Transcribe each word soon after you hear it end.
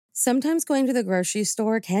Sometimes going to the grocery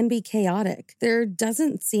store can be chaotic. There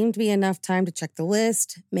doesn't seem to be enough time to check the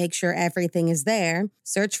list, make sure everything is there,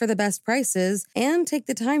 search for the best prices, and take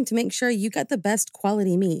the time to make sure you get the best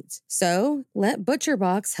quality meat. So, let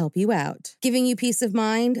ButcherBox help you out. Giving you peace of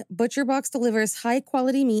mind, ButcherBox delivers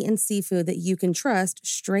high-quality meat and seafood that you can trust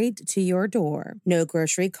straight to your door. No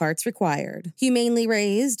grocery carts required. Humanely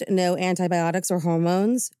raised, no antibiotics or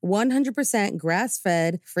hormones, 100%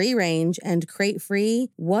 grass-fed, free-range, and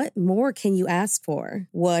crate-free. What more can you ask for?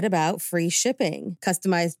 What about free shipping,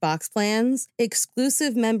 customized box plans,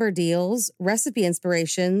 exclusive member deals, recipe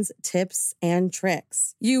inspirations, tips, and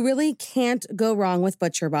tricks? You really can't go wrong with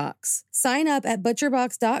ButcherBox. Sign up at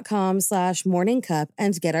butcherbox.com/morningcup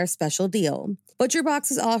and get our special deal.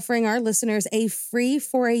 ButcherBox is offering our listeners a free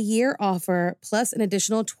for-a-year offer plus an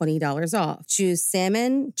additional $20 off. Choose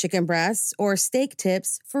salmon, chicken breasts, or steak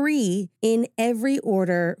tips free in every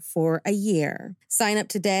order for a year. Sign up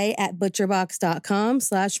today at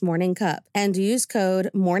butcherbox.com/morningcup and use code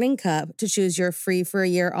morningcup to choose your free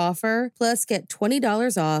for-a-year offer plus get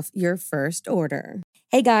 $20 off your first order.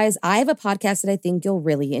 Hey guys, I have a podcast that I think you'll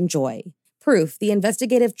really enjoy. Proof, the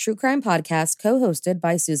investigative true crime podcast co-hosted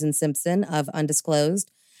by Susan Simpson of Undisclosed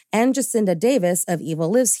and Jacinda Davis of Evil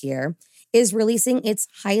Lives Here, is releasing its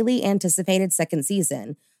highly anticipated second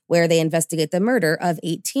season, where they investigate the murder of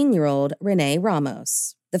 18-year-old Renee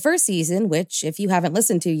Ramos. The first season, which, if you haven't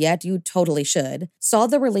listened to yet, you totally should, saw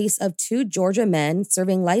the release of 2 Georgia men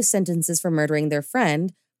serving life sentences for murdering their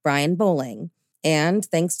friend, Brian Bowling. And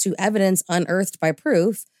thanks to evidence unearthed by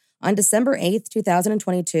Proof, on December 8th,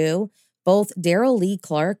 2022, both Daryl Lee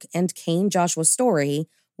Clark and Kane Joshua Story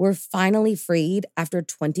were finally freed after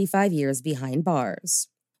 25 years behind bars.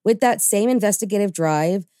 With that same investigative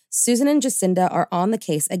drive, Susan and Jacinda are on the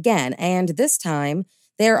case again, and this time,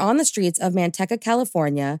 they are on the streets of Manteca,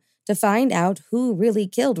 California, to find out who really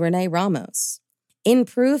killed Renee Ramos. In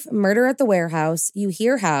Proof, Murder at the Warehouse, you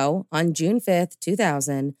hear how, on June 5th,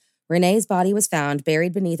 2000, Renee's body was found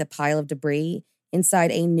buried beneath a pile of debris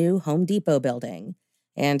inside a new Home Depot building,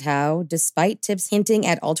 and how, despite tips hinting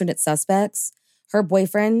at alternate suspects, her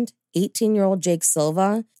boyfriend, 18-year-old Jake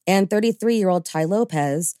Silva, and 33-year-old Ty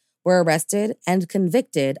Lopez were arrested and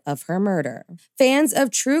convicted of her murder. Fans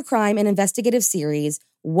of true crime and investigative series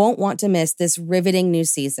won't want to miss this riveting new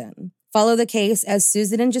season. Follow the case as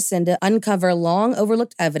Susan and Jacinda uncover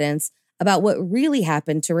long-overlooked evidence about what really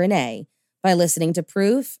happened to Renee by listening to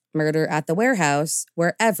Proof, Murder at the Warehouse,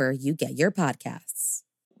 wherever you get your podcasts.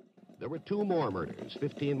 There were 2 more murders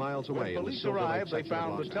 15 miles away. When police arrived, they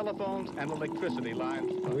found the telephones and electricity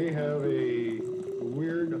lines. We have a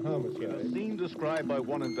weird A homicide. scene described by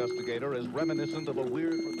one investigator as reminiscent of a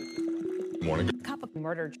weird... Cup of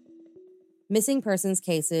murder. Missing persons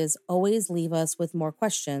cases always leave us with more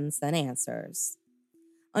questions than answers.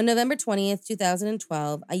 On November 20th,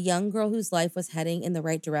 2012, a young girl whose life was heading in the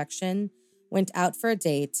right direction went out for a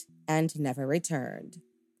date and never returned.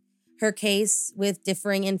 Her case, with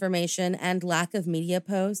differing information and lack of media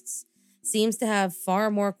posts, seems to have far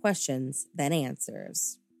more questions than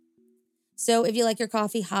answers. So if you like your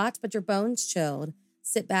coffee hot but your bones chilled,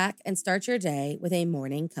 sit back and start your day with a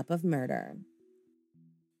morning cup of murder.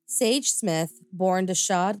 Sage Smith, born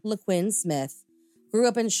Deshad LaQuinn Smith, grew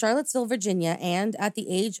up in Charlottesville, Virginia, and at the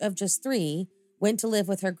age of just 3, went to live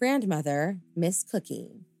with her grandmother, Miss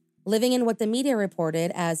Cookie. Living in what the media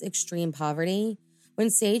reported as extreme poverty, when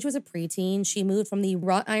Sage was a preteen, she moved from the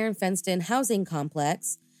wrought iron fenced-in housing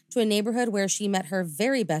complex to a neighborhood where she met her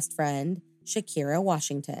very best friend, Shakira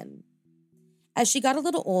Washington. As she got a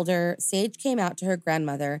little older, Sage came out to her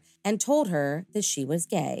grandmother and told her that she was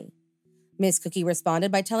gay. Miss Cookie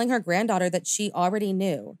responded by telling her granddaughter that she already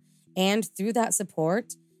knew, and through that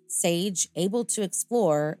support, Sage, able to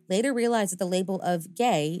explore, later realized that the label of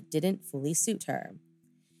gay didn't fully suit her.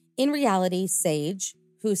 In reality, Sage,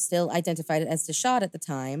 who still identified as Deshad at the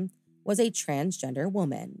time, was a transgender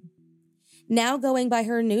woman. Now going by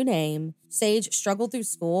her new name, Sage struggled through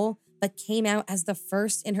school, but came out as the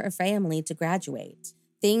first in her family to graduate.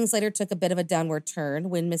 Things later took a bit of a downward turn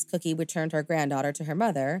when Miss Cookie returned her granddaughter to her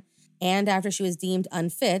mother, and after she was deemed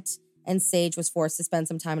unfit and Sage was forced to spend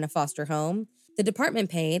some time in a foster home, the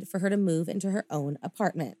department paid for her to move into her own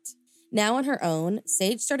apartment. Now on her own,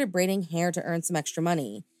 Sage started braiding hair to earn some extra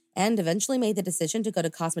money, and eventually made the decision to go to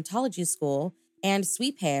cosmetology school and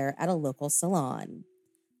sweep hair at a local salon.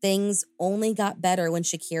 Things only got better when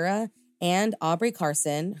Shakira and Aubrey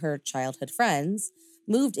Carson, her childhood friends,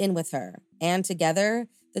 moved in with her, and together,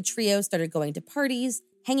 the trio started going to parties,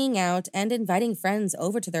 hanging out, and inviting friends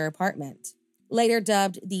over to their apartment. Later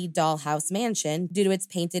dubbed the Dollhouse Mansion due to its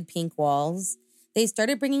painted pink walls, They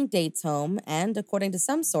started bringing dates home and, according to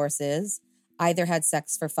some sources, either had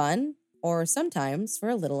sex for fun or sometimes for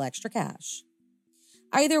a little extra cash.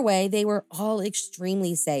 Either way, they were all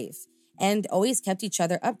extremely safe and always kept each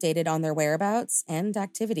other updated on their whereabouts and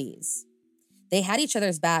activities. They had each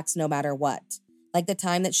other's backs no matter what, like the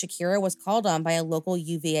time that Shakira was called on by a local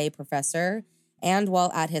UVA professor, and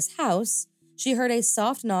while at his house, she heard a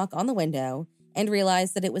soft knock on the window and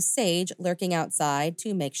realized that it was Sage lurking outside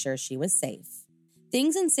to make sure she was safe.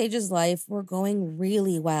 Things in Sage's life were going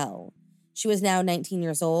really well. She was now 19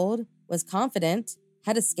 years old, was confident,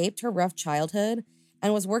 had escaped her rough childhood,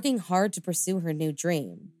 and was working hard to pursue her new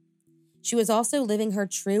dream. She was also living her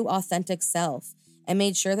true, authentic self and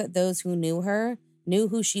made sure that those who knew her knew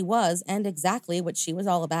who she was and exactly what she was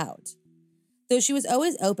all about. Though she was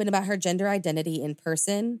always open about her gender identity in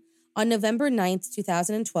person, on November 9th,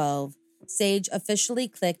 2012, Sage officially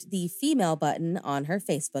clicked the female button on her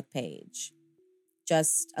Facebook page.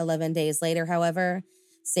 Just 11 days later, however,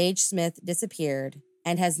 Sage Smith disappeared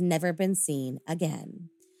and has never been seen again.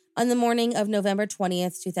 On the morning of November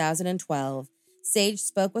 20th, 2012, Sage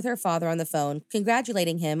spoke with her father on the phone,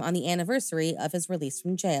 congratulating him on the anniversary of his release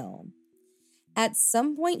from jail. At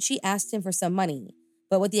some point, she asked him for some money,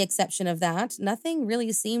 but with the exception of that, nothing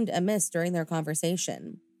really seemed amiss during their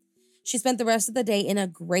conversation. She spent the rest of the day in a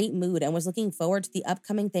great mood and was looking forward to the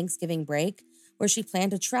upcoming Thanksgiving break, where she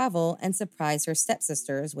planned to travel and surprise her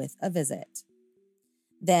stepsisters with a visit.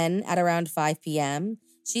 Then, at around 5 p.m.,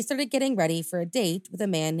 she started getting ready for a date with a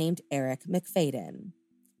man named Eric McFadden.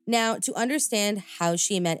 Now, to understand how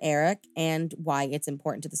she met Eric and why it's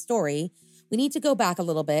important to the story, we need to go back a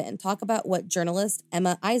little bit and talk about what journalist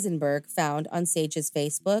Emma Eisenberg found on Sage's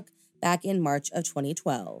Facebook back in March of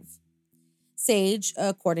 2012. Sage,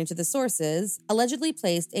 according to the sources, allegedly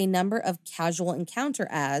placed a number of casual encounter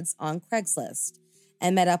ads on Craigslist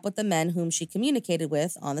and met up with the men whom she communicated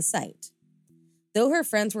with on the site. Though her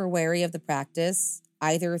friends were wary of the practice,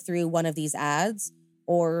 either through one of these ads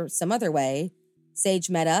or some other way, Sage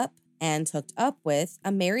met up and hooked up with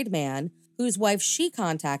a married man whose wife she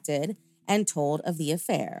contacted and told of the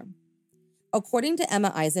affair. According to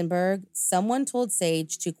Emma Eisenberg, someone told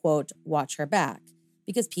Sage to, quote, watch her back,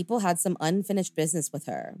 because people had some unfinished business with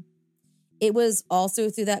her. It was also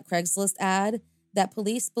through that Craigslist ad that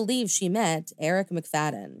police believe she met Eric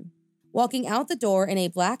McFadden. Walking out the door in a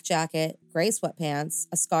black jacket, gray sweatpants,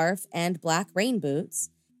 a scarf, and black rain boots,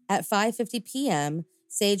 at 5:50 p.m.,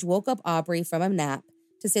 Sage woke up Aubrey from a nap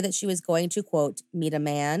to say that she was going to, quote, meet a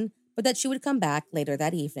man, but that she would come back later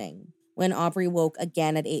that evening. When Aubrey woke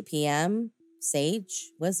again at 8 p.m.,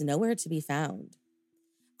 Sage was nowhere to be found.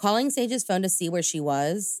 Calling Sage's phone to see where she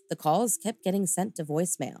was, the calls kept getting sent to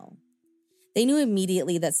voicemail. They knew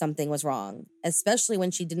immediately that something was wrong, especially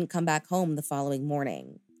when she didn't come back home the following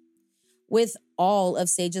morning. With all of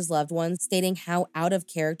Sage's loved ones stating how out of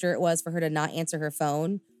character it was for her to not answer her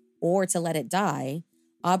phone or to let it die,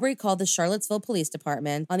 Aubrey called the Charlottesville Police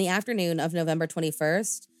Department on the afternoon of November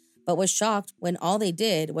 21st, but was shocked when all they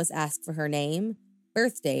did was ask for her name,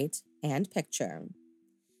 birth date, and picture.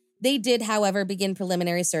 They did, however, begin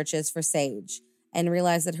preliminary searches for Sage and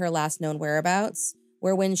realized that her last known whereabouts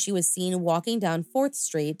were when she was seen walking down 4th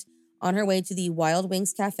Street on her way to the Wild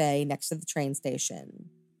Wings Cafe next to the train station.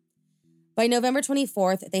 By November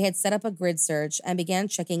 24th, they had set up a grid search and began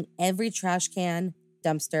checking every trash can,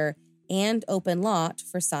 dumpster, and open lot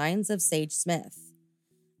for signs of Sage Smith.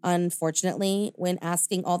 Unfortunately, when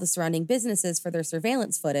asking all the surrounding businesses for their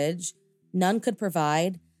surveillance footage, none could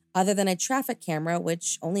provide other than a traffic camera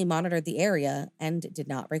which only monitored the area and did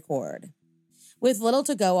not record. With little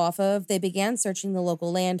to go off of, they began searching the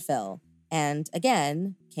local landfill and,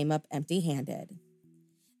 again, came up empty-handed.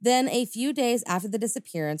 Then, a few days after the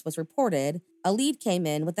disappearance was reported, a lead came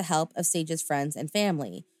in with the help of Sage's friends and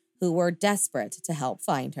family, who were desperate to help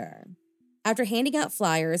find her. After handing out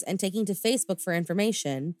flyers and taking to Facebook for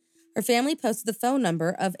information, her family posted the phone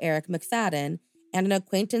number of Eric McFadden, and an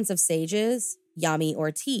acquaintance of Sage's, Yami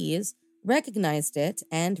Ortiz, recognized it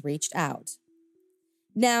and reached out.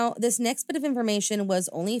 Now, this next bit of information was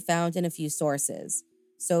only found in a few sources,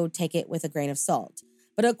 so take it with a grain of salt.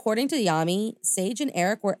 But according to Yami, Sage and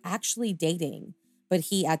Eric were actually dating, but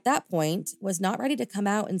he, at that point, was not ready to come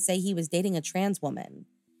out and say he was dating a trans woman.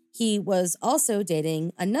 He was also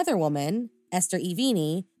dating another woman, Esther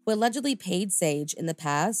Ivini, who allegedly paid Sage in the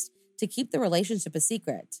past to keep the relationship a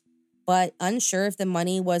secret. But unsure if the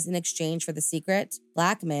money was in exchange for the secret,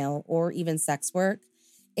 blackmail, or even sex work,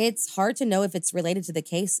 it's hard to know if it's related to the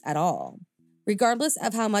case at all. Regardless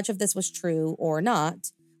of how much of this was true or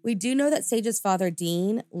not, we do know that Sage's father,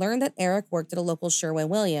 Dean, learned that Eric worked at a local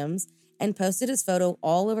Sherwin-Williams and posted his photo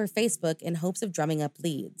all over Facebook in hopes of drumming up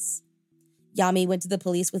leads. Yami went to the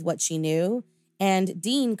police with what she knew, and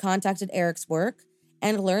Dean contacted Eric's work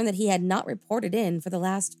and learned that he had not reported in for the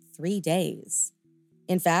last 3 days.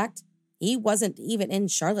 In fact, he wasn't even in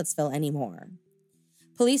Charlottesville anymore.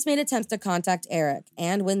 Police made attempts to contact Eric,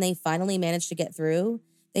 and when they finally managed to get through,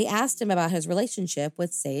 they asked him about his relationship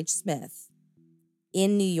with Sage Smith.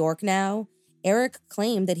 In New York now, Eric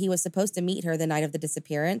claimed that he was supposed to meet her the night of the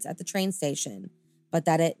disappearance at the train station, but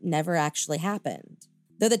that it never actually happened.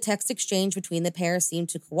 Though the text exchange between the pair seemed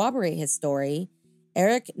to corroborate his story,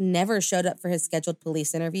 Eric never showed up for his scheduled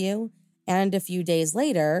police interview, and a few days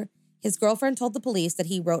later, his girlfriend told the police that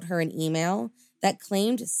he wrote her an email that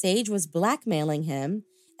claimed Sage was blackmailing him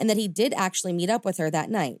and that he did actually meet up with her that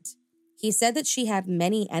night. He said that she had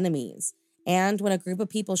many enemies, and when a group of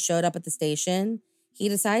people showed up at the station, he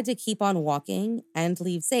decided to keep on walking and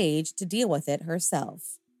leave Sage to deal with it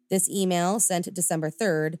herself. This email, sent December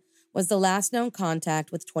 3rd, was the last known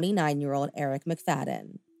contact with 29-year-old Eric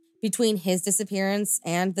McFadden. Between his disappearance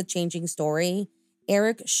and the changing story,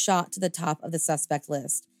 Eric shot to the top of the suspect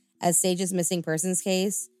list as Sage's missing persons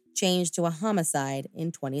case changed to a homicide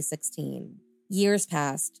in 2016. Years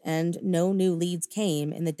passed, and no new leads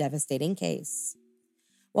came in the devastating case.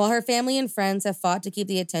 While her family and friends have fought to keep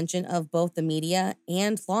the attention of both the media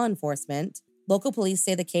and law enforcement, local police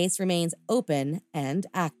say the case remains open and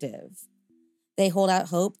active. They hold out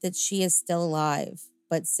hope that she is still alive,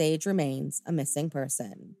 but Sage remains a missing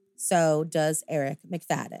person. So does Eric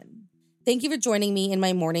McFadden. Thank you for joining me in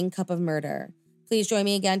my morning cup of murder. Please join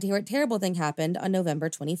me again to hear what terrible thing happened on November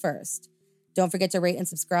 21st. Don't forget to rate and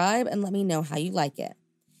subscribe and let me know how you like it.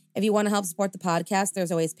 If you want to help support the podcast,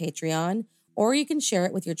 there's always Patreon, or you can share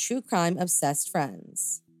it with your true crime obsessed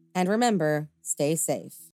friends. And remember, stay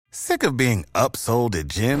safe. Sick of being upsold at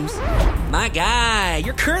gyms? My guy,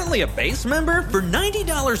 you're currently a base member? For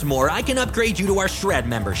 $90 more, I can upgrade you to our Shred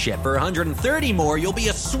membership. For $130 more, you'll be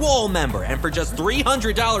a Swole member. And for just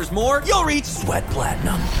 $300 more, you'll reach Sweat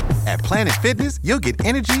Platinum. At Planet Fitness, you'll get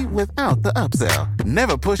energy without the upsell.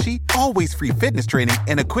 Never pushy, always free fitness training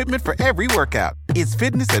and equipment for every workout. It's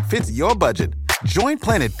fitness that fits your budget. Join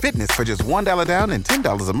Planet Fitness for just $1 down and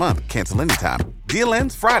 $10 a month. Cancel anytime. Deal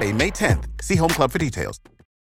ends Friday, May 10th. See Home Club for details.